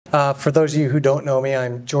For those of you who don't know me,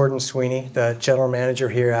 I'm Jordan Sweeney, the general manager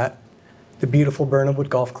here at the beautiful Birnam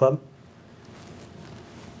Golf Club.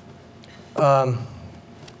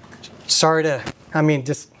 Sorry to,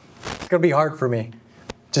 just, it's going to be hard for me.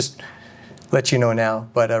 Just let you know now.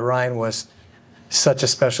 But Ryan was such a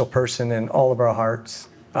special person in all of our hearts.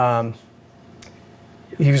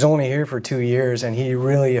 He was only here for 2 years, and he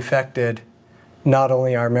really affected not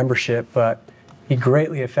only our membership, but he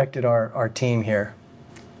greatly affected our team here.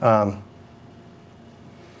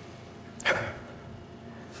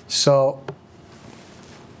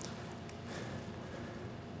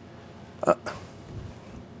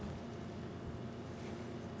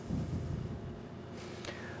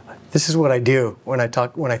 This is what I do when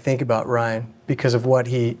I think about Ryan, because of what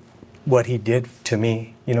he did to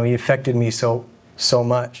me. You know, he affected me so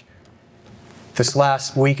much. This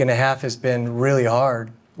last week and a half has been really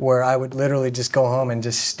hard, where I would literally just go home and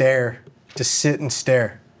just stare, just sit and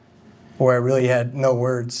stare, where I really had no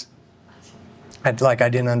words. I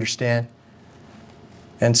didn't understand.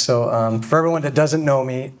 And so for everyone that doesn't know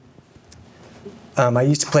me, I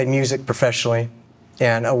used to play music professionally,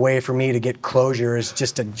 and a way for me to get closure is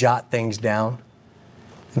just to jot things down.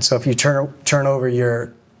 And so if you turn over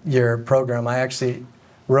your program, I actually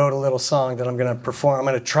wrote a little song that I'm going to perform. I'm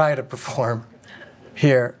going to try to perform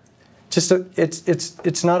here.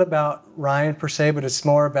 It's not about Ryan per se, but it's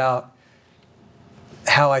more about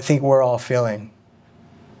how I think we're all feeling.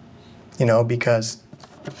 You know, because,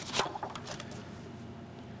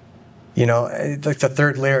 you know, like the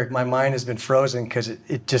third lyric, my mind has been frozen because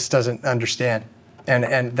it just doesn't understand.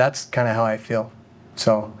 And that's kind of how I feel.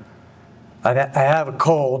 So I have a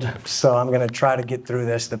cold, so I'm going to try to get through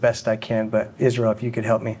this the best I can. But Israel, if you could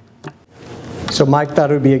help me. So Mike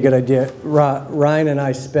thought it would be a good idea. Ryan and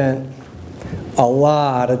I spent a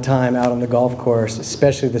lot of time out on the golf course,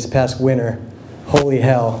 especially this past winter. Holy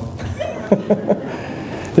hell.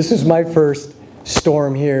 This was my first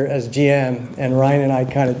storm here as GM, and Ryan and I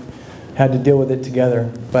kind of had to deal with it together.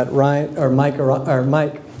 But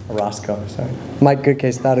Mike Orozco, sorry. Mike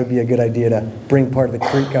Goodcase thought it would be a good idea to bring part of the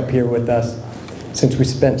creek up here with us, since we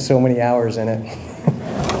spent so many hours in it.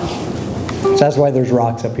 So that's why there's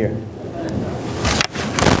rocks up here.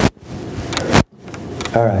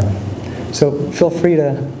 All right. So feel free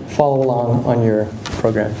to follow along on your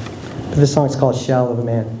program. This song's called Shell of a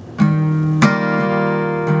Man.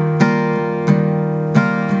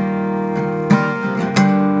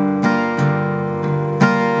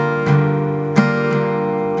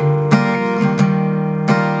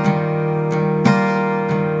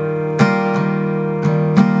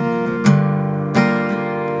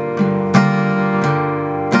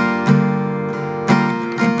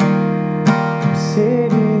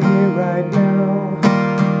 Sitting here right now,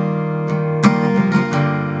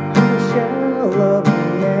 I'm a shell of a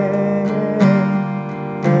man.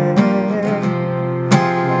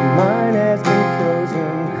 My mind has been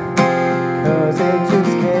frozen, 'cause it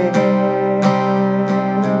just can't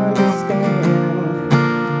understand.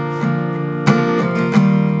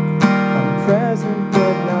 I'm present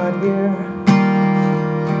but not here.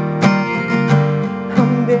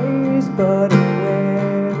 I'm dazed but aware.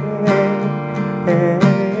 Each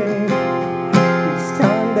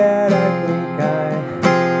time that I think I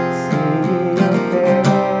see your face,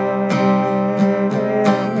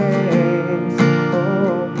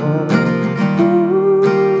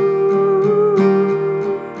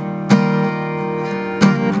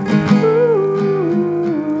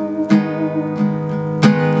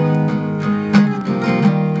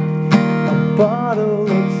 a bottle of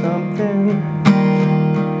something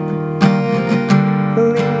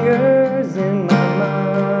lingers in my mind.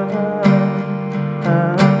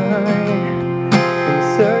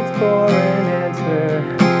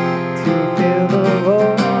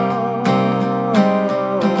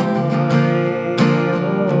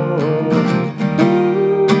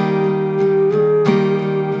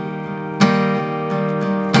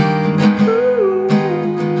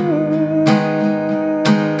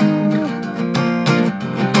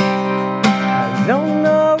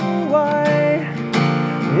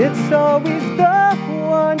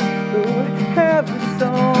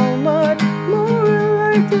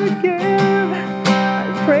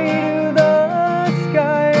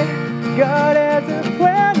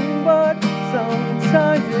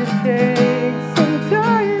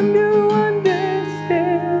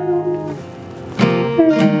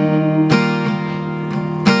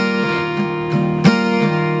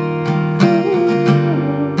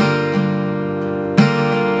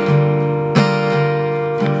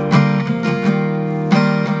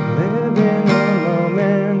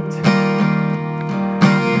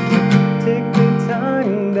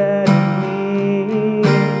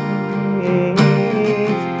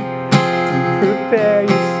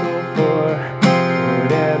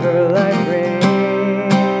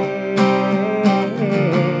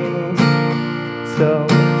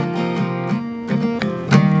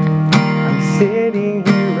 sitting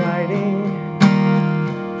here writing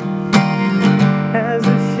as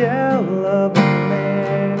a shell of a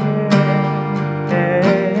man,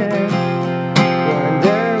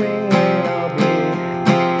 wondering when I'll be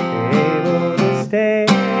able to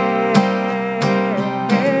stand.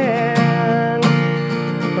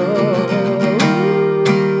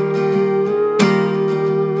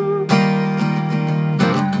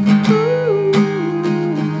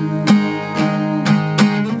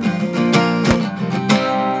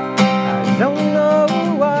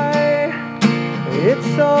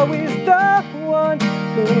 It's always the one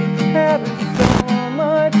who has so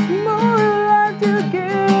much more life to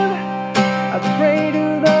give. I pray to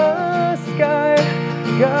the sky,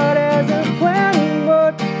 God has a plan,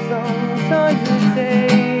 but sometimes it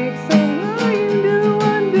takes a mind to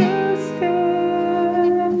understand.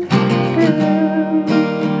 It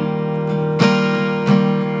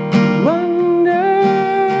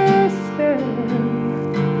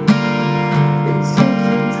takes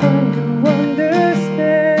some time to understand.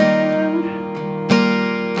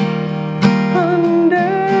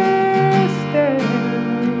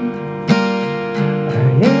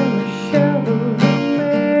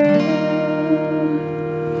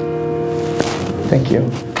 Thank you.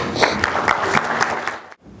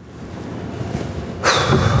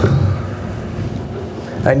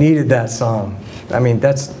 I needed that song. I mean,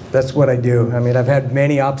 that's what I do. I mean, I've had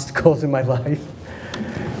many obstacles in my life,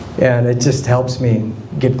 and it just helps me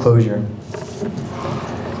get closure.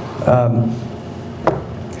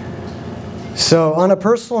 So on a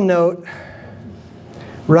personal note,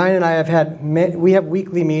 Ryan and I we have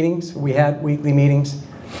weekly meetings. We had weekly meetings.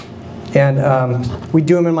 And we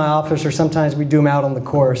do them in my office, or sometimes we do them out on the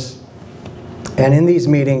course. And in these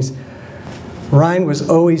meetings, Ryan was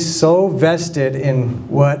always so vested in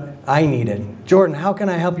what I needed. Jordan, how can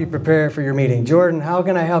I help you prepare for your meeting? Jordan, how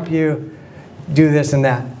can I help you do this and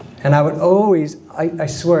that? And I would always, I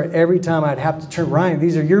swear, every time I'd have to turn, Ryan,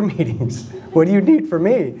 these are your meetings. What do you need from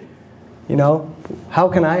me? You know, how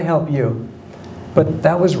can I help you? But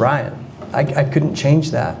that was Ryan. I couldn't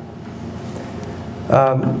change that.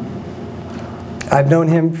 I've known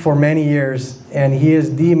him for many years, and he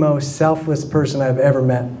is the most selfless person I've ever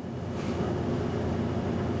met.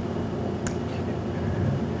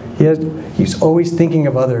 He's always thinking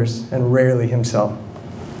of others and rarely himself,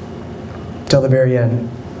 till the very end.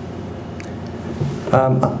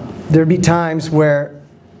 There'd be times where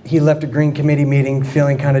he left a Green Committee meeting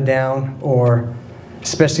feeling kind of down, or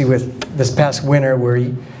especially with this past winter where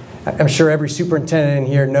I'm sure every superintendent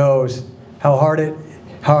in here knows how hard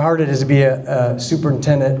it is to be a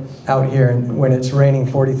superintendent out here and when it's raining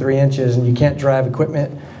 43 inches and you can't drive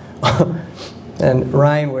equipment. And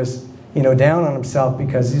Ryan was, you know, down on himself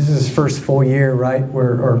because this is his first full year, right?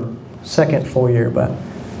 Or second full year, but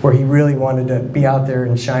where he really wanted to be out there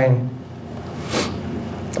and shine.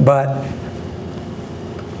 But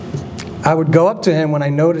I would go up to him when I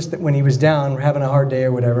noticed that when he was down, having a hard day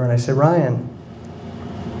or whatever, and I said, Ryan,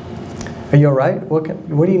 are you all right? What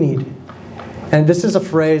do you need? And this is a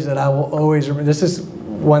phrase that I will always remember. This is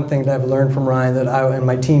one thing that I've learned from Ryan that and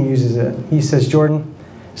my team uses it. He says, Jordan,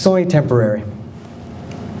 it's only temporary.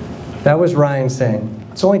 That was Ryan saying,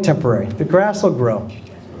 it's only temporary. The grass will grow.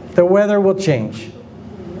 The weather will change,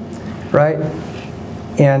 right?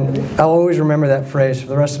 And I'll always remember that phrase for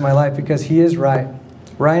the rest of my life because he is right.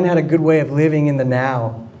 Ryan had a good way of living in the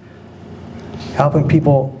now, helping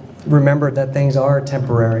people remember that things are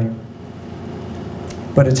temporary.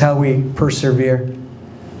 But it's how we persevere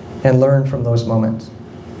and learn from those moments.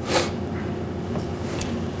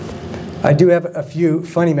 I do have a few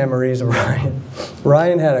funny memories of Ryan.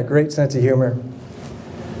 Ryan had a great sense of humor.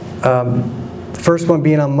 First one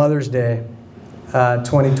being on Mother's Day,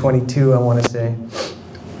 2022, I want to say.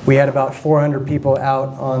 We had about 400 people out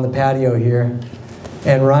on the patio here,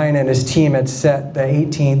 and Ryan and his team had set the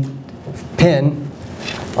 18th pin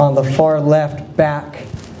on the far left back.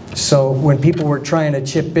 So when people were trying to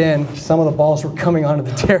chip in, some of the balls were coming onto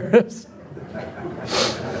the terrace.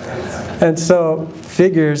 And so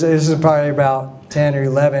figures, this is probably about 10 or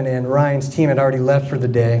 11, and Ryan's team had already left for the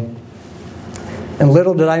day. And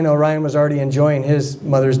little did I know Ryan was already enjoying his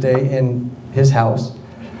Mother's Day in his house.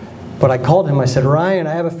 But I called him, I said, Ryan,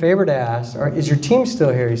 I have a favor to ask. Is your team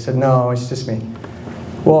still here? He said, no, it's just me.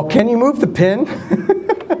 Well, can you move the pin?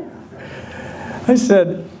 I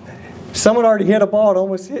said, someone already hit a ball, it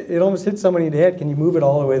almost hit somebody in the head. Can you move it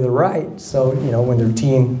all the way to the right? So, you know, when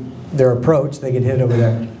their approach, they get hit over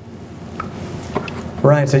there.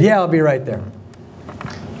 Ryan said, yeah, I'll be right there.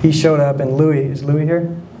 He showed up, and Louis, is Louis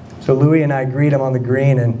here? So Louis and I greet him on the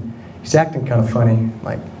green, and he's acting kind of funny.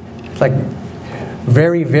 Like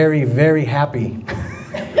very, very, very happy.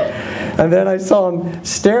 And then I saw him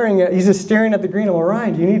he's just staring at the green. I'm like,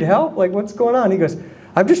 Ryan, do you need help? Like, what's going on? He goes,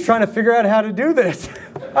 I'm just trying to figure out how to do this.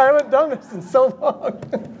 I haven't done this in so long.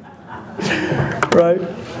 Right?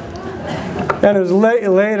 And it was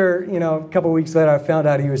later, you know, a couple weeks later, I found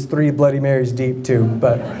out he was 3 Bloody Marys deep too.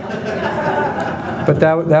 But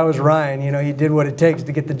that was Ryan. You know, he did what it takes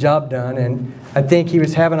to get the job done. And I think he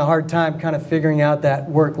was having a hard time kind of figuring out that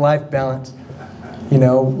work-life balance, you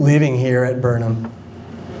know, living here at Birnam.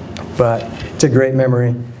 But it's a great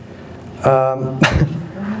memory.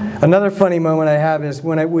 Another funny moment I have is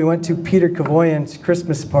when we went to Peter Kavoyan's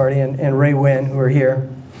Christmas party and Ray Wynn, who were here.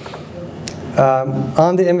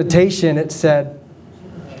 On the invitation it said,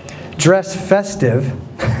 dress festive.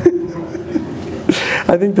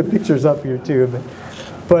 I think the picture's up here too.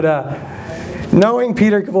 But knowing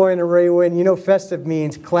Peter Kavoyan and Ray Wynn, you know festive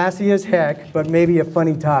means classy as heck, but maybe a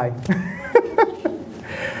funny tie.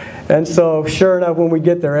 And so, sure enough, when we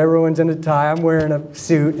get there, everyone's in a tie. I'm wearing a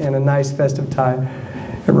suit and a nice festive tie.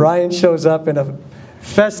 And Ryan shows up in a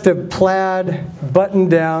festive plaid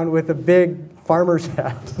button-down with a big farmer's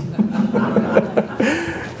hat.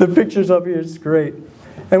 The picture's up here. It's great.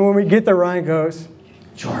 And when we get there, Ryan goes,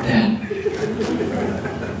 Jordan,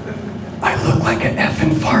 I look like an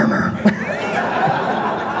effing farmer.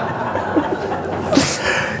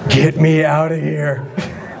 Get me out of here.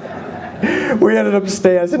 We ended up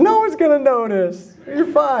staying. I said, no one's going to notice. You're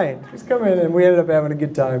fine. Just come in. And we ended up having a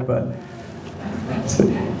good time. But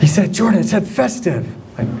he said, Jordan, it said festive.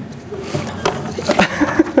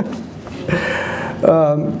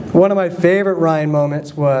 One of my favorite Ryan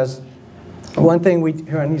moments was one thing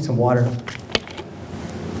here, I need some water.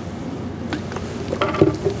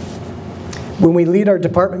 When we lead our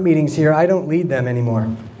department meetings here, I don't lead them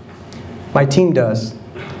anymore. My team does.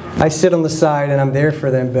 I sit on the side and I'm there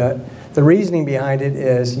for them, but the reasoning behind it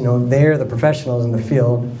is, you know, they're the professionals in the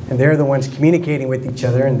field, and they're the ones communicating with each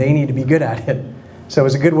other, and they need to be good at it. So it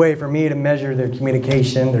was a good way for me to measure their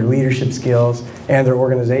communication, their leadership skills, and their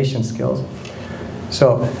organization skills.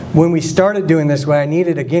 So when we started doing this way, I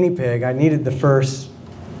needed a guinea pig. I needed the first,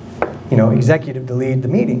 you know, executive to lead the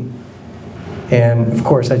meeting. And of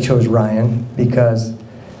course, I chose Ryan because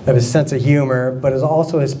of his sense of humor, but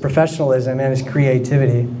also his professionalism and his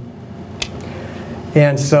creativity.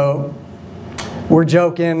 And so we're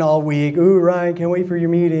joking all week. Ooh, Ryan, can't wait for your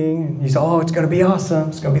meeting. And he said, oh, it's going to be awesome.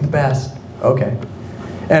 It's going to be the best. Okay.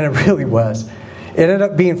 And it really was. It ended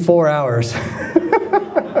up being 4 hours.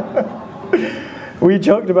 We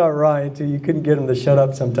joked about Ryan, too. You couldn't get him to shut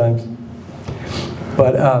up sometimes.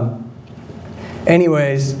 But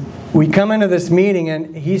anyways, we come into this meeting,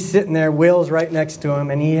 and he's sitting there, Will's right next to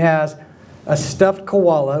him, and he has a stuffed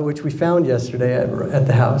koala, which we found yesterday at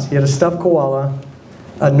the house. He had a stuffed koala,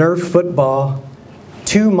 a Nerf football,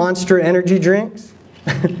 2 Monster energy drinks,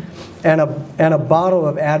 and a bottle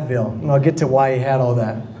of Advil. And I'll get to why he had all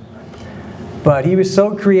that. But he was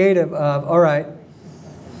so creative of, all right,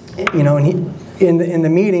 you know, and in the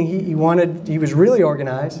meeting, he was really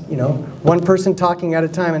organized, you know, one person talking at a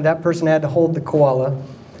time, and that person had to hold the koala.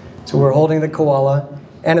 So we're holding the koala.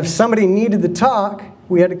 And if somebody needed to talk,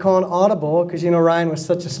 we had to call an audible, because, you know, Ryan was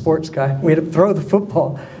such a sports guy. We had to throw the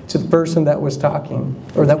football to the person that was talking,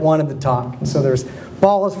 or that wanted to talk. And so there's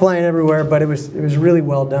balls flying everywhere, but it was really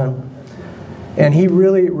well done. And he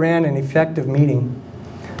really ran an effective meeting.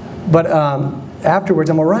 But afterwards,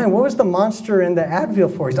 I'm like, Ryan, what was the Monster and the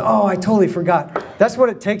Advil for? He said, oh, I totally forgot. That's what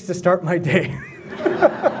it takes to start my day.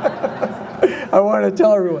 I wanted to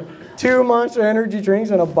tell everyone. 2 Monster energy drinks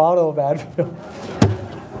and a bottle of Advil.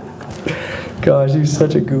 Gosh, he was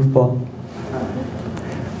such a goofball.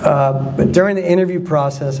 But during the interview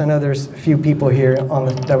process, I know there's a few people here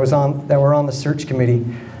that were on the search committee,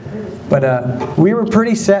 but we were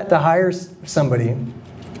pretty set to hire somebody.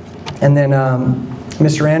 And then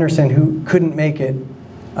Mr. Anderson, who couldn't make it,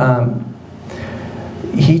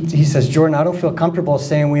 he says, Jordan, I don't feel comfortable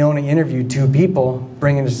saying we only interviewed 2 people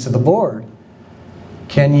bringing us to the board.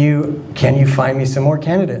 Can you find me some more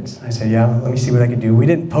candidates? I said, yeah, let me see what I can do. We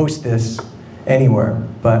didn't post this anywhere,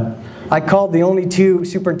 but I called the only 2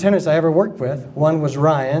 superintendents I ever worked with. One was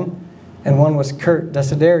Ryan, and one was Kurt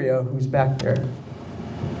Desiderio, who's back there.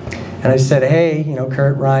 And I said, hey, you know,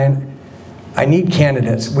 Kurt, Ryan, I need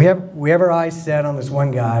candidates. We have our eyes set on this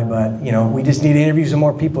one guy, but, you know, we just need to interview some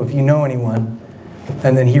more people if you know anyone.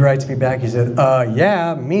 And then he writes me back, he said,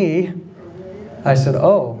 yeah, me. I said,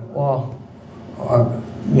 oh, well,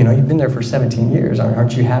 you know, you've been there for 17 years.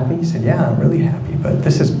 Aren't you happy? He said, yeah, I'm really happy, but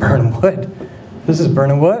this is Birnam Wood. This is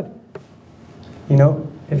Birnam Wood. You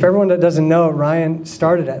know, if everyone that doesn't know, Ryan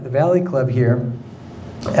started at the Valley Club here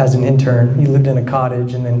as an intern. He lived in a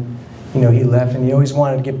cottage, and then, he left, and he always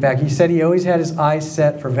wanted to get back. He said he always had his eyes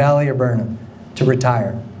set for Valley or Birnam to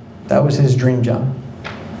retire. That was his dream job.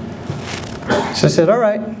 So I said, all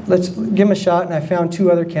right, let's give him a shot, and I found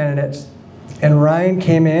 2 other candidates. And Ryan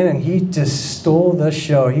came in, and he just stole the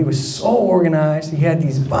show. He was so organized. He had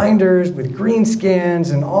these binders with green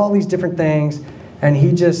scans and all these different things, and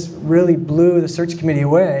he just really blew the search committee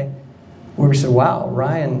away. Where we said, wow,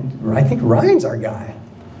 Ryan, I think Ryan's our guy.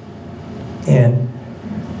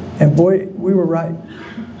 And boy, we were right.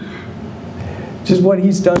 Just what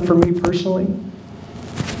he's done for me personally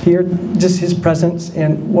here, just his presence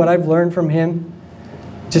and what I've learned from him,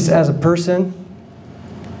 just as a person.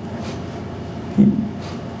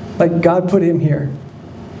 Like God put him here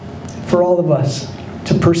for all of us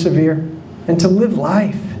to persevere and to live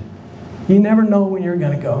life. You never know when you're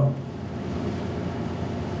going to go.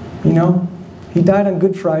 He died on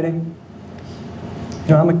Good Friday.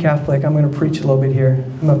 I'm a Catholic. I'm going to preach a little bit here.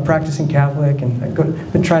 I'm a practicing Catholic, and I've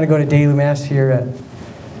been trying to go to daily Mass here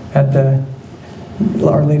at the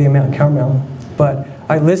Our Lady of Mount Carmel. But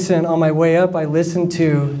I listen, on my way up, I listen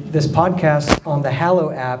to this podcast on the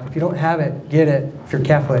Hallow app. If you don't have it, get it if you're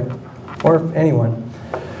Catholic, or if anyone.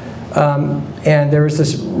 And there was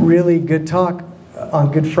this really good talk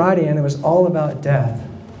on Good Friday, and it was all about death.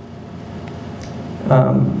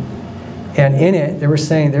 And in it, they were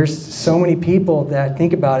saying there's so many people that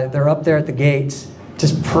think about it. They're up there at the gates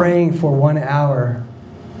just praying for 1 hour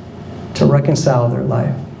to reconcile their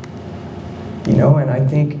life. And I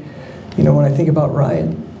think, when I think about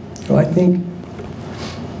Ryan, I think,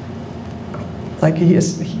 like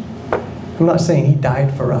I'm not saying he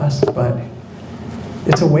died for us, but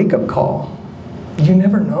it's a wake-up call. You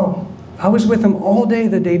never know. I was with him all day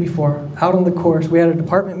the day before, out on the course. We had a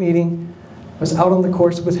department meeting. I was out on the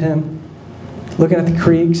course with him, looking at the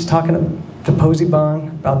creeks, talking to Posey Bond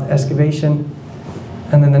about the excavation,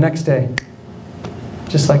 and then the next day,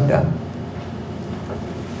 just like that.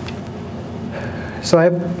 So I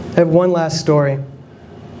have one last story.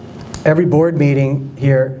 Every board meeting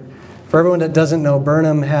here, for everyone that doesn't know,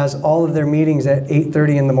 Birnam has all of their meetings at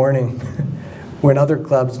 8:30 in the morning, when other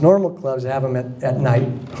clubs, normal clubs, have them at night.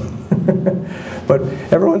 But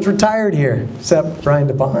everyone's retired here, except Brian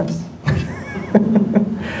DeBond.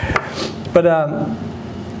 But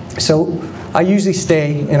so I usually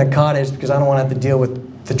stay in a cottage because I don't want to have to deal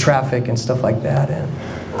with the traffic and stuff like that. And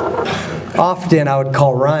often I would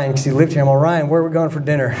call Ryan because he lived here. I'm like, Ryan, where are we going for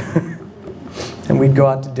dinner? And we'd go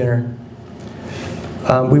out to dinner.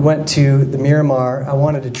 We went to the Miramar. I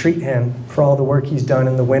wanted to treat him for all the work he's done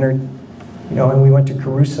in the winter, and we went to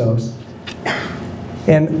Caruso's.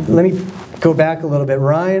 And let me go back a little bit.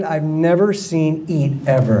 Ryan, I've never seen eat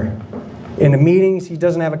ever. In the meetings, he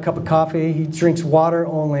doesn't have a cup of coffee. He drinks water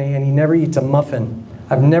only, and he never eats a muffin.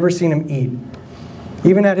 I've never seen him eat.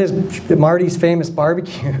 Even at Marty's famous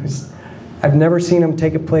barbecues, I've never seen him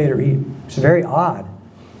take a plate or eat. It's very odd.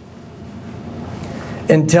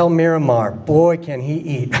 Until Miramar, boy, can he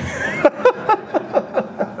eat.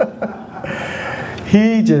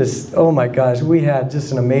 He just, oh my gosh, we had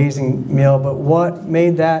just an amazing meal. But what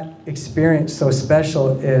made that experience so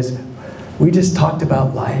special is we just talked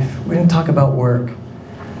about life. We didn't talk about work.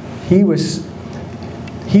 He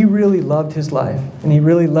really loved his life, and he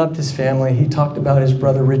really loved his family. He talked about his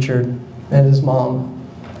brother Richard and his mom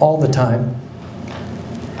all the time.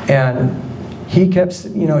 And he kept,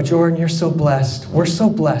 Jordan, you're so blessed. We're so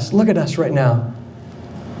blessed. Look at us right now.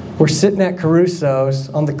 We're sitting at Caruso's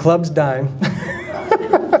on the club's dime,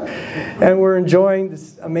 and we're enjoying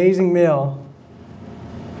this amazing meal.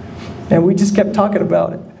 And we just kept talking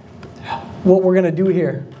about it. What we're going to do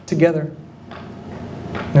here together.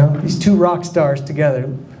 These 2 rock stars together.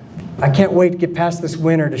 I can't wait to get past this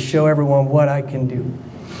winter to show everyone what I can do.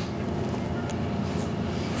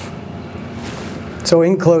 So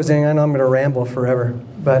in closing, I know I'm going to ramble forever,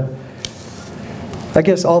 but I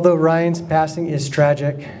guess although Ryan's passing is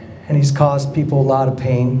tragic and he's caused people a lot of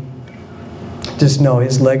pain, just know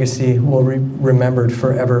his legacy will be remembered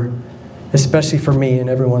forever, especially for me and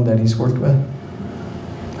everyone that he's worked with.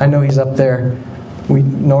 I know he's up there.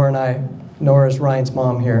 Nora's Ryan's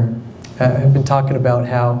mom here, have been talking about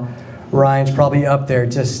how Ryan's probably up there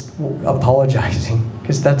just apologizing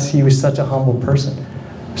because he was such a humble person.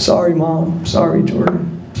 Sorry, Mom. Sorry,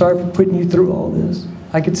 Jordan. Sorry for putting you through all this.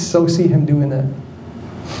 I could so see him doing that.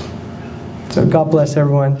 So God bless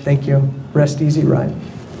everyone. Thank you. Rest easy, Ryan.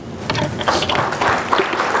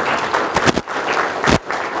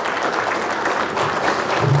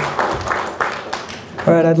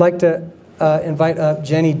 All right, I'd like to invite up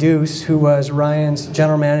Jenny Duce, who was Ryan's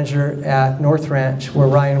general manager at North Ranch, where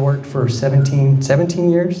Ryan worked for 17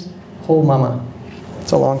 years. Whole mama.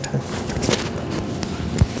 It's a long time.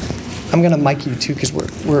 I'm going to mic you too because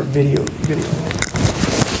we're video.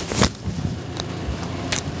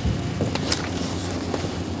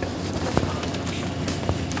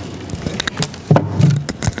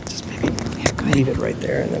 Just maybe leave it right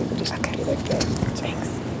there, and then we'll just do it like that. Thanks.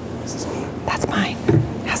 This is me. That's mine.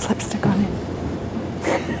 It has lipstick on it.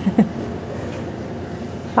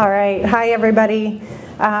 All right. Hi, everybody.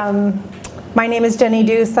 My name is Jenny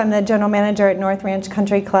Duce. I'm the general manager at North Ranch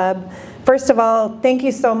Country Club. First of all, thank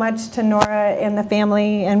you so much to Nora and the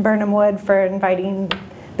family in Birnam Wood for inviting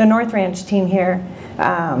the North Ranch team here.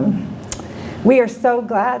 We are so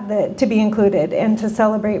glad to be included and to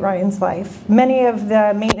celebrate Ryan's life. Many of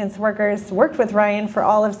the maintenance workers worked with Ryan for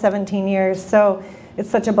all of 17 years, so it's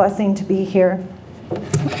such a blessing to be here.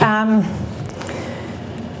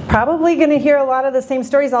 Probably going to hear a lot of the same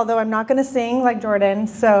stories, although I'm not going to sing like Jordan.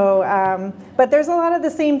 So, but there's a lot of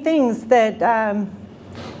the same things that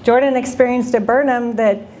Jordan experienced at Birnam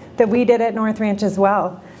that we did at North Ranch as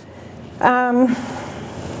well. I'm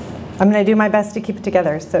going to do my best to keep it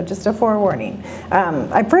together, so just a forewarning.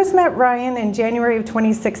 I first met Ryan in January of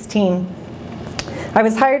 2016. I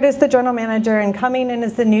was hired as the general manager, and coming in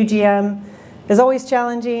as the new GM is always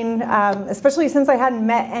challenging, especially since I hadn't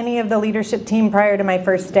met any of the leadership team prior to my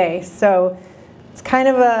first day. So it's kind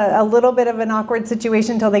of a little bit of an awkward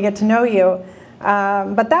situation until they get to know you.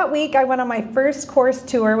 But that week I went on my first course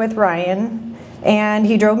tour with Ryan, and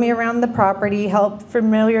he drove me around the property, helped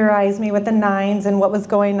familiarize me with the nines and what was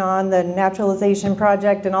going on, the naturalization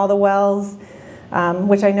project and all the wells,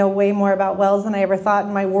 which I know way more about wells than I ever thought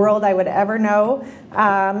in my world I would ever know.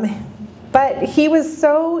 But he was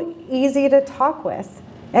so easy to talk with,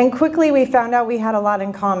 and quickly we found out we had a lot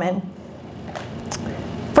in common.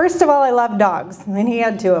 First of all, I love dogs, and he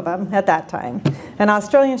had 2 of them at that time. And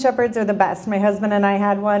Australian Shepherds are the best. My husband and I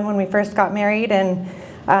had one when we first got married, and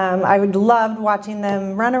I loved watching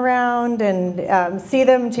them run around and see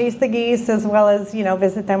them chase the geese, as well as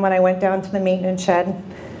visit them when I went down to the maintenance shed.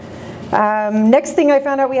 Next thing I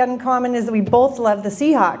found out we had in common is that we both loved the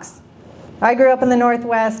Seahawks. I grew up in the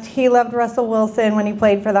Northwest. He loved Russell Wilson when he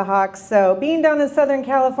played for the Hawks. So being down in Southern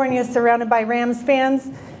California surrounded by Rams fans,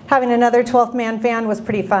 having another 12th man fan was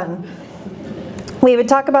pretty fun. We would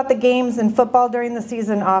talk about the games and football during the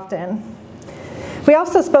season often. We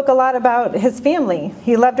also spoke a lot about his family.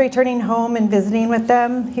 He loved returning home and visiting with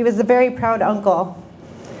them. He was a very proud uncle.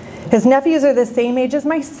 His nephews are the same age as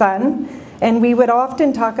my son, and we would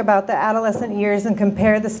often talk about the adolescent years and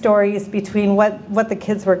compare the stories between what the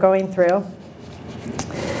kids were going through.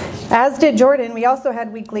 As did Jordan, we also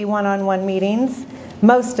had weekly one-on-one meetings,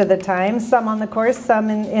 most of the time, some on the course, some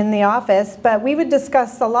in the office, but we would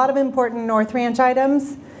discuss a lot of important North Ranch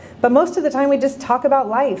items, but most of the time we just talk about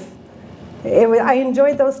life. I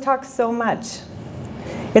enjoyed those talks so much.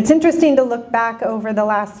 It's interesting to look back over the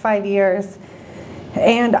last 5 years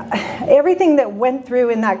and everything that went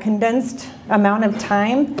through in that condensed amount of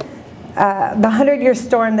time, the 100-year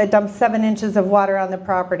storm that dumped 7 inches of water on the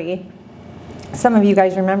property. Some of you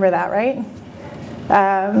guys remember that, right?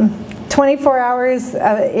 24 hours,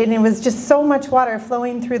 and it was just so much water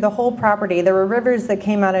flowing through the whole property. There were rivers that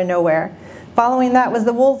came out of nowhere. Following that was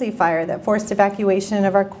the Woolsey fire that forced evacuation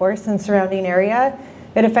of our course and surrounding area.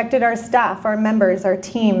 It affected our staff, our members, our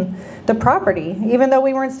team, the property. Even though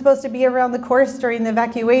we weren't supposed to be around the course during the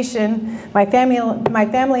evacuation, my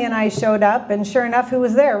family and I showed up, and sure enough, who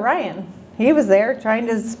was there? Ryan. He was there trying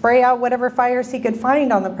to spray out whatever fires he could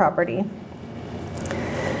find on the property.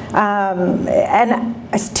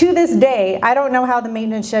 And to this day, I don't know how the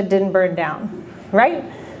maintenance shed didn't burn down, right?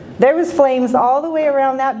 There was flames all the way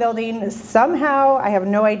around that building. Somehow, I have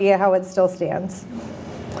no idea how it still stands.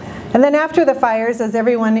 And then after the fires, as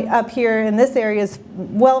everyone up here in this area is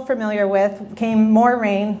well familiar with, came more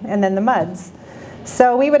rain and then the muds.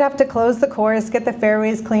 So we would have to close the course, get the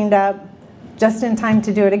fairways cleaned up, just in time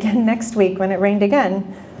to do it again next week when it rained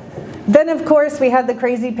again. Then of course we had the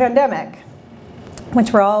crazy pandemic,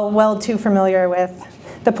 which we're all well too familiar with.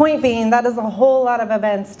 The point being, that is a whole lot of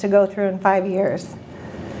events to go through in 5 years.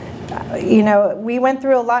 We went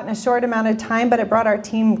through a lot in a short amount of time, but it brought our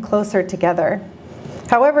team closer together.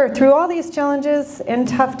 However, through all these challenges and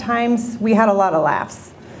tough times, we had a lot of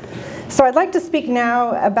laughs. So I'd like to speak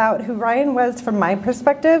now about who Ryan was from my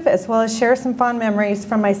perspective, as well as share some fond memories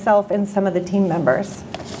from myself and some of the team members.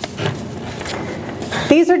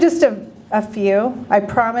 These are just a few. I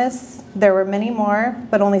promise there were many more,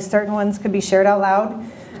 but only certain ones could be shared out loud.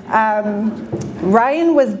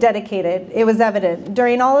 Ryan was dedicated. It was evident.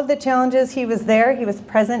 During all of the challenges, he was there, he was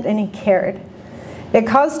present, and he cared. It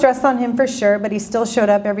caused stress on him for sure, but he still showed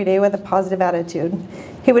up every day with a positive attitude.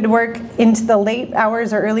 He would work into the late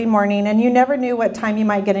hours or early morning, and you never knew what time you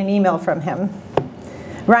might get an email from him.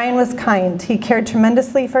 Ryan was kind. He cared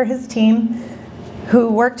tremendously for his team, who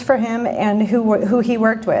worked for him and who he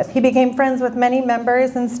worked with. He became friends with many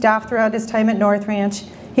members and staff throughout his time at North Ranch.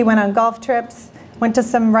 He went on golf trips, went to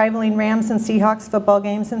some rivaling Rams and Seahawks football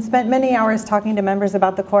games, and spent many hours talking to members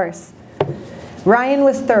about the course. Ryan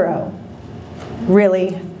was thorough,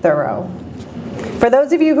 really thorough. For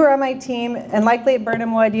those of you who are on my team, and likely at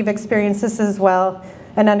Birnam Wood, you've experienced this as well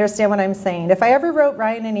and understand what I'm saying. If I ever wrote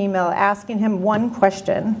Ryan an email asking him one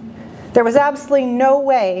question, there was absolutely no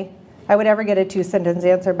way I would ever get a 2-sentence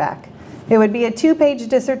answer back. It would be a 2-page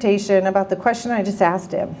dissertation about the question I just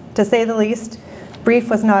asked him. To say the least, brief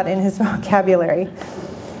was not in his vocabulary.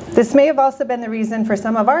 This may have also been the reason for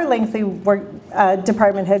some of our lengthy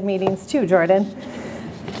department head meetings too, Jordan.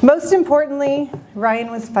 Most importantly,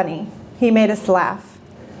 Ryan was funny. He made us laugh.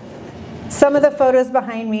 Some of the photos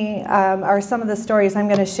behind me are some of the stories I'm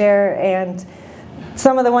going to share, and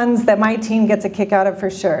some of the ones that my team gets a kick out of for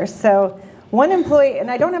sure. So one employee,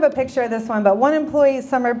 and I don't have a picture of this one, but one employee's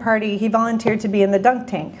summer party, he volunteered to be in the dunk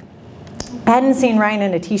tank. I hadn't seen Ryan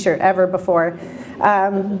in a t-shirt ever before,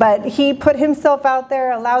 but he put himself out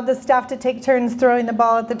there, allowed the staff to take turns throwing the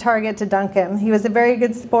ball at the target to dunk him. He was a very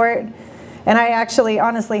good sport, and I actually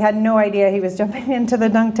honestly had no idea he was jumping into the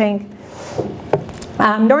dunk tank.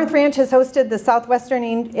 North Ranch has hosted the Southwestern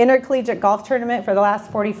Intercollegiate Golf Tournament for the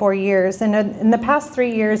last 44 years, and in the past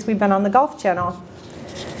 3 years we've been on the Golf Channel.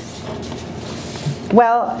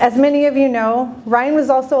 Well, as many of you know, Ryan was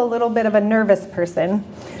also a little bit of a nervous person.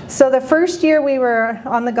 So the first year we were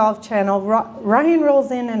on the Golf Channel, Ryan rolls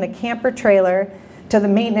in a camper trailer to the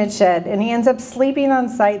maintenance shed, and he ends up sleeping on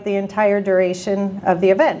site the entire duration of the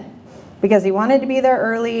event because he wanted to be there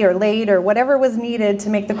early or late or whatever was needed to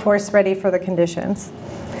make the course ready for the conditions.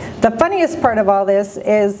 The funniest part of all this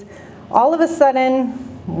is all of a sudden,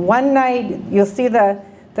 one night, you'll see the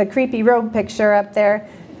creepy rogue picture up there,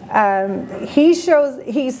 he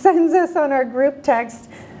sends us on our group text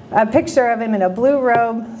a picture of him in a blue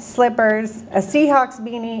robe, slippers, a Seahawks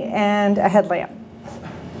beanie, and a headlamp.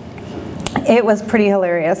 It was pretty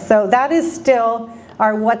hilarious. So that is still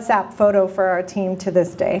our WhatsApp photo for our team to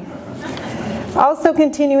this day. Also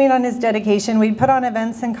continuing on his dedication, we'd put on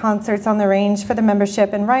events and concerts on the range for the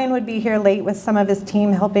membership, and Ryan would be here late with some of his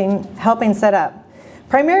team helping set up.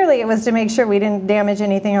 Primarily it was to make sure we didn't damage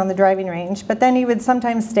anything on the driving range, but then he would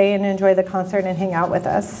sometimes stay and enjoy the concert and hang out with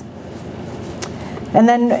us. And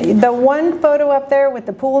then the one photo up there with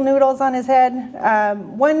the pool noodles on his head,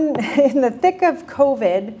 one in the thick of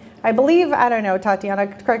COVID, I believe, I don't know, Tatiana,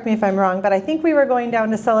 correct me if I'm wrong, but I think we were going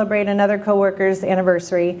down to celebrate another coworker's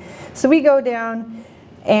anniversary. So we go down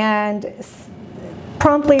and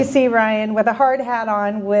promptly see Ryan with a hard hat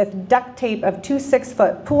on with duct tape of 2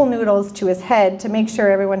 6-foot pool noodles to his head to make sure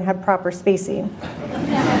everyone had proper spacing.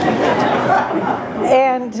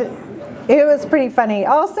 And it was pretty funny.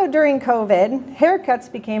 Also during COVID,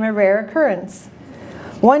 haircuts became a rare occurrence.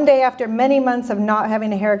 One day after many months of not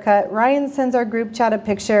having a haircut, Ryan sends our group chat a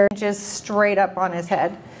picture just straight up on his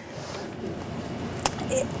head.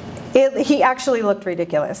 He actually looked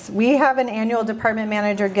ridiculous. We have an annual department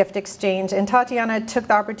manager gift exchange, and Tatiana took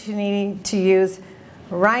the opportunity to use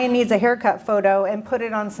Ryan needs a haircut photo and put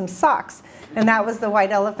it on some socks, and that was the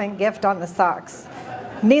white elephant gift on the socks.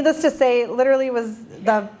 Needless to say, it literally was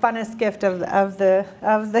the funnest gift of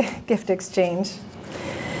the gift exchange.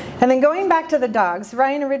 And then going back to the dogs,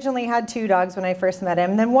 Ryan originally had 2 dogs when I first met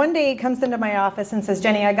him. Then one day he comes into my office and says,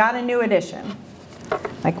 "Jenny, I got a new addition."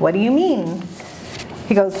 Like, "What do you mean?"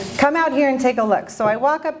 He goes, "Come out here and take a look." So I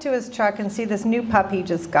walk up to his truck and see this new pup he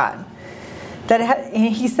just got.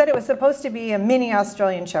 He said it was supposed to be a mini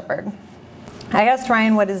Australian Shepherd. I asked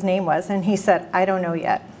Ryan what his name was, and he said, "I don't know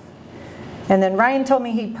yet." And then Ryan told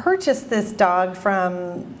me he purchased this dog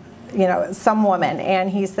from some woman, and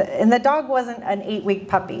he said, and the dog wasn't an 8-week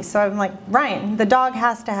puppy. So I'm like, "Ryan, the dog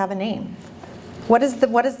has to have a name. What is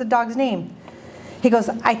the dog's name?" He goes,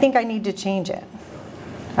 "I think I need to change it."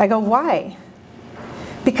 I go, "Why?"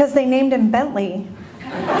 "Because they named him Bentley."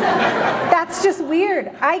 That's just weird.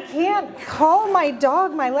 I can't call my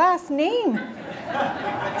dog my last name.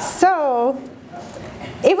 So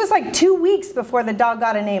it was like 2 weeks before the dog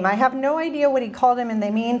got a name. I have no idea what he called him in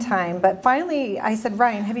the meantime, but finally I said,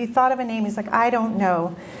 "Ryan, have you thought of a name?" He's like, "I don't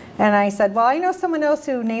know." And I said, "Well, I know someone else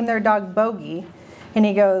who named their dog Bogey." And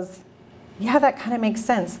he goes, yeah, that kind of makes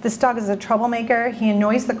sense. This dog is a troublemaker. He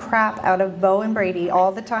annoys the crap out of Bo and Brady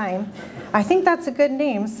all the time. I think that's a good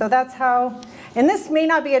name. So that's how, and this may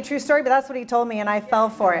not be a true story, but that's what he told me, and I fell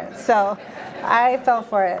for it. So I fell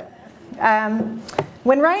for it.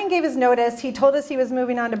 When Ryan gave his notice, he told us he was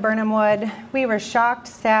moving on to Birnam Wood. We were shocked,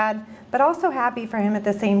 sad, but also happy for him at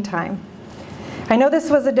the same time. I know this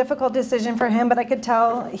was a difficult decision for him, but I could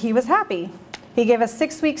tell he was happy. He gave us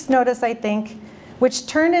 6 weeks notice, I think, which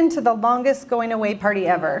turned into the longest going away party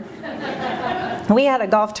ever. We had a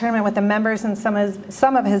golf tournament with the members and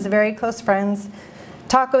some of his very close friends,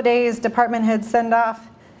 taco days, department head send-off,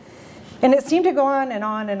 and it seemed to go on and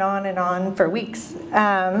on and on and on for weeks.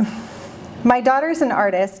 My daughter's an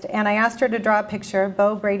artist, and I asked her to draw a picture of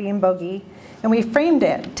Bo, Brady, and Bogey, and we framed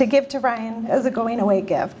it to give to Ryan as a going away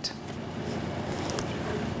gift.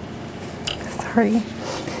 Sorry.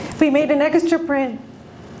 We made an extra print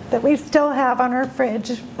that we still have on our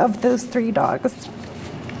fridge of those 3 dogs.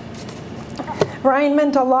 Ryan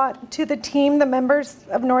meant a lot to the team, the members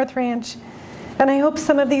of North Ranch, and I hope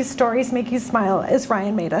some of these stories make you smile as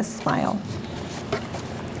Ryan made us smile.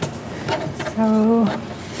 So,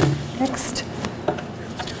 next.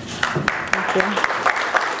 Thank you.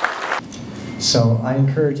 So I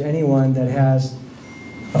encourage anyone that has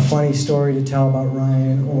a funny story to tell about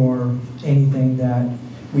Ryan or anything that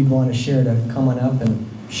we'd want to share to come on up and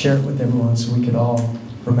share it with everyone so we could all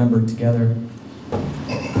remember it together. I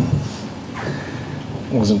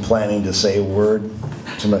wasn't planning to say a word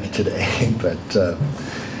today, but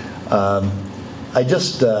I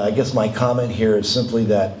guess my comment here is simply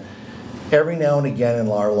that every now and again in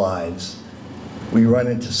our lives, we run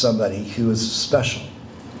into somebody who is special.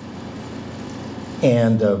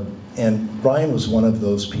 And Ryan was one of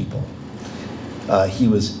those people. He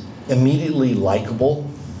was immediately likable.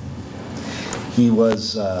 He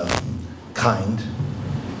was kind,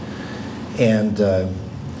 and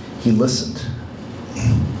he listened.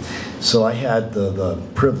 So I had the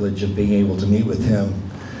privilege of being able to meet with him,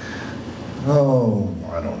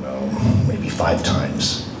 I don't know, maybe 5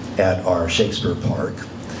 times at our Shakespeare Park.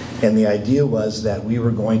 And the idea was that we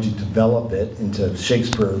were going to develop it into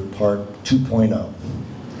Shakespeare Park 2.0.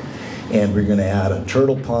 And we're going to add a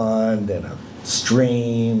turtle pond and a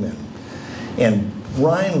stream, and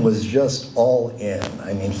Ryan was just all in.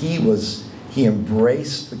 I mean, he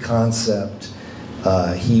embraced the concept.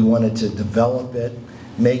 He wanted to develop it,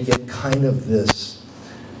 make it kind of this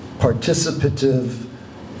participative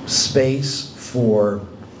space for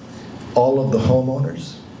all of the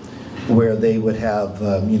homeowners, where they would have,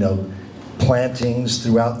 plantings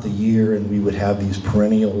throughout the year, and we would have these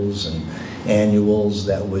perennials and annuals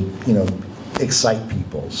that would, excite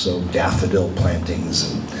people. So daffodil plantings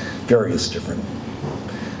and various different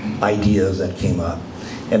ideas that came up.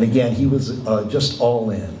 And again, he was just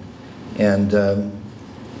all in. And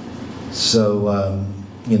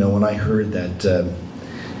when I heard that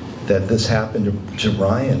this happened to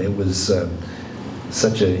Ryan, it was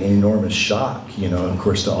such an enormous shock, of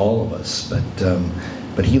course, to all of us.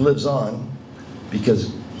 But he lives on,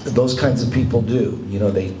 because those kinds of people do.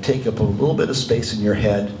 They take up a little bit of space in your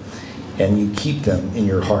head, and you keep them in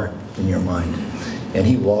your heart, in your mind. And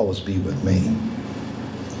he will always be with me. You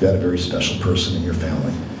got a very special person in your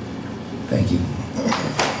family. Thank you.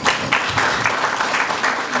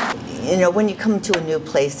 When you come to a new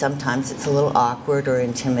place, sometimes it's a little awkward or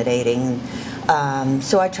intimidating.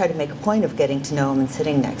 So I try to make a point of getting to know him and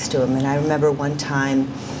sitting next to him. And I remember one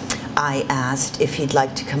time I asked if he'd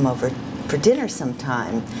like to come over for dinner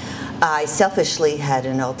sometime. I selfishly had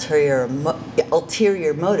an ulterior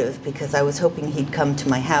motive, because I was hoping he'd come to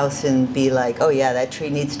my house and be like, oh yeah, that tree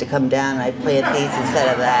needs to come down, I'd plant these instead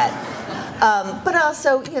of that. But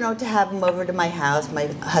also, to have him over to my house. My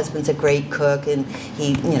husband's a great cook, and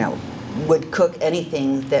he, would cook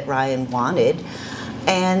anything that Ryan wanted.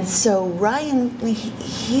 And so Ryan,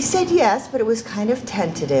 he said yes, but it was kind of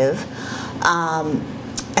tentative. And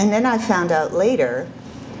then I found out later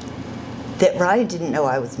that Ryan didn't know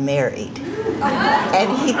I was married. And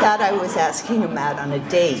he thought I was asking him out on a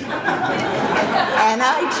date. And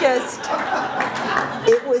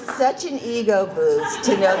it was such an ego boost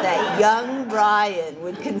to know that young Ryan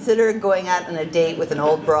would consider going out on a date with an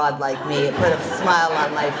old broad like me. It put a smile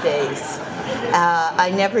on my face. I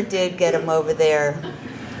never did get him over there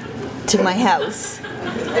to my house.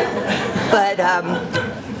 But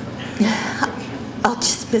I'll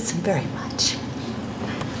just miss him very much.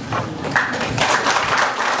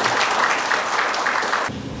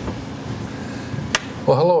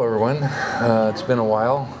 Well, hello everyone. It's been a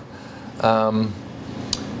while.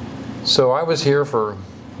 So I was here for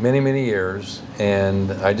many, many years,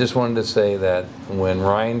 and I just wanted to say that when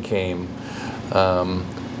Ryan came,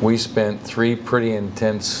 We spent 3 pretty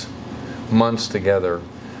intense months together.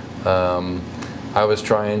 I was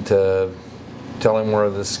trying to tell him where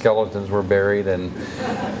the skeletons were buried, and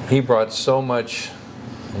he brought so much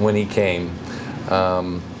when he came.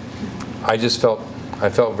 I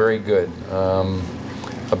felt very good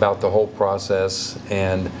about the whole process,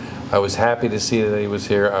 and I was happy to see that he was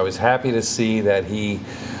here. I was happy to see that he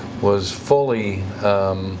was fully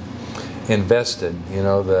invested. You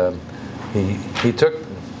know, he took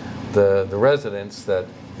the residence that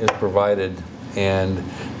is provided and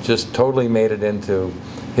just totally made it into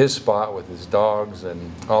his spot with his dogs and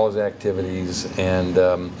all his activities. And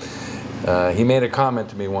he made a comment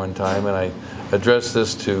to me one time, and I addressed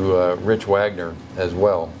this to Rich Wagner as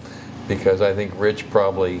well, because I think Rich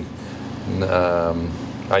probably,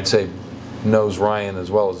 I'd say, knows Ryan as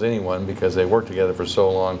well as anyone, because they worked together for so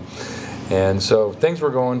long. And so things were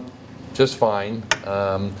going just fine.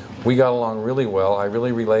 We got along really well. I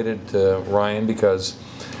really related to Ryan because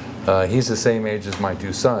he's the same age as my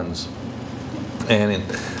 2 sons. And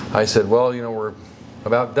I said, well, you know, we're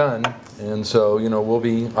about done, and so, you know, we'll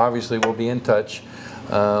be in touch,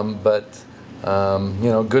 but you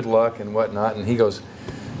know, good luck and whatnot. And he goes,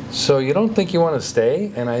 so you don't think you want to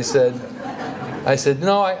stay? And I said,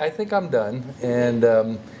 no, I think I'm done.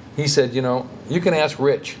 And he said, you know, you can ask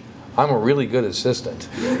Rich. I'm a really good assistant.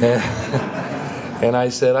 And I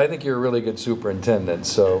said, I think you're a really good superintendent.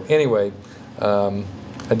 So anyway, I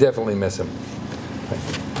definitely miss him.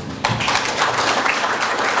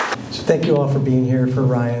 So thank you all for being here for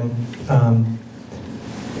Ryan.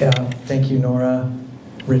 Yeah, thank you, Nora,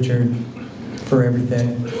 Richard, for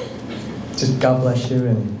everything. Just God bless you,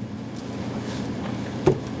 and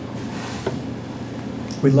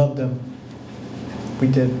we loved him. We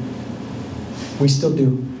did. We still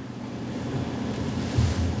do.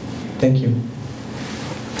 Thank you.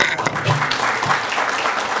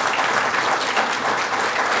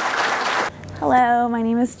 Hello, my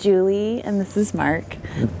name is Julie, and this is Mark.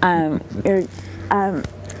 Ryan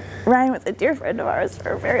was a dear friend of ours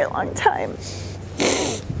for a very long time.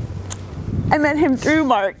 I met him through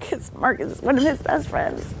Mark, because Mark is one of his best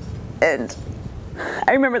friends. And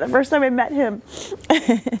I remember the first time I met him,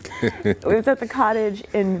 it was at the cottage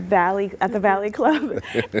in at the Valley Club.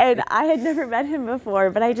 And I had never met him before,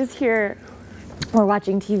 but I just hear, we're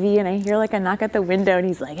watching TV, and I hear like a knock at the window, and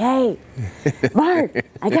he's like, hey, Mark,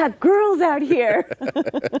 I got girls out here.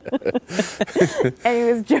 And he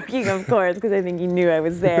was joking, of course, because I think he knew I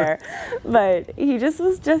was there. But he just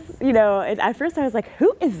was you know, and at first I was like,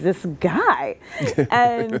 who is this guy?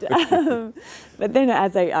 And but then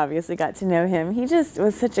as I obviously got to know him, he just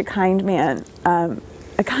was such a kind man,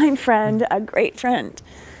 a kind friend, a great friend.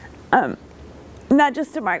 Not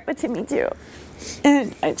just to Mark, but to me too.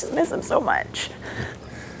 And I just miss him so much.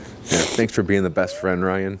 Yeah, thanks for being the best friend,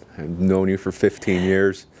 Ryan. I've known you for 15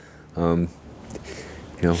 years. You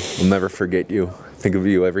know, I'll never forget you. Think of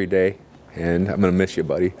you every day, and I'm gonna miss you,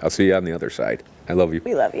 buddy. I'll see you on the other side. I love you.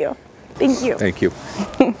 We love you. Thank you. Thank you.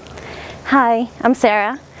 Hi, I'm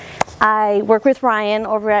Sarah. I work with Ryan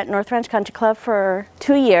over at North Ranch Country Club for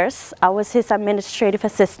 2 years. I was his administrative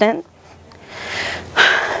assistant.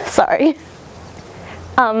 Sorry.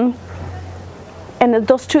 And in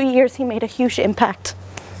those 2 years, he made a huge impact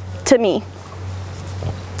to me.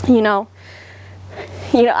 You know,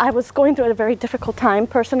 I was going through a very difficult time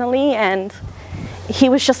personally, and he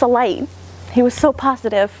was just a light. He was so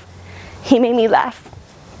positive. He made me laugh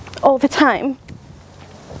all the time.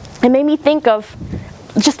 It made me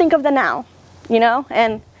just think of the now, you know?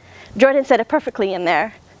 And Jordan said it perfectly in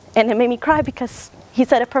there. And it made me cry because he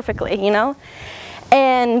said it perfectly, you know?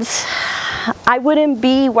 And I wouldn't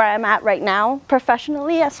be where I'm at right now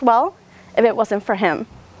professionally as well if it wasn't for him.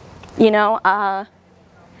 You know,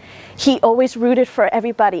 he always rooted for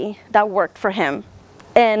everybody that worked for him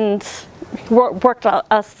and worked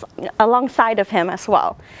us alongside of him as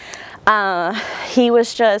well. He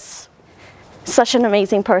was just such an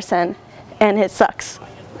amazing person, and it sucks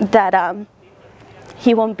that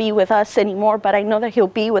he won't be with us anymore, but I know that he'll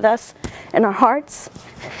be with us in our hearts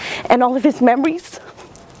and all of his memories.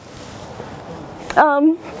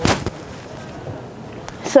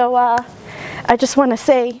 So I just want to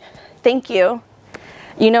say thank you,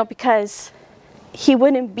 you know, because he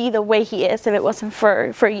wouldn't be the way he is if it wasn't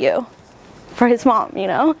for you, for his mom, you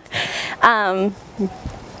know. And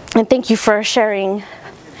thank you for sharing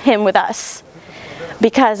him with us,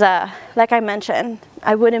 because like I mentioned,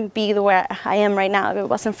 I wouldn't be the way I am right now if it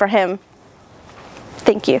wasn't for him.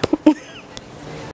 Thank you.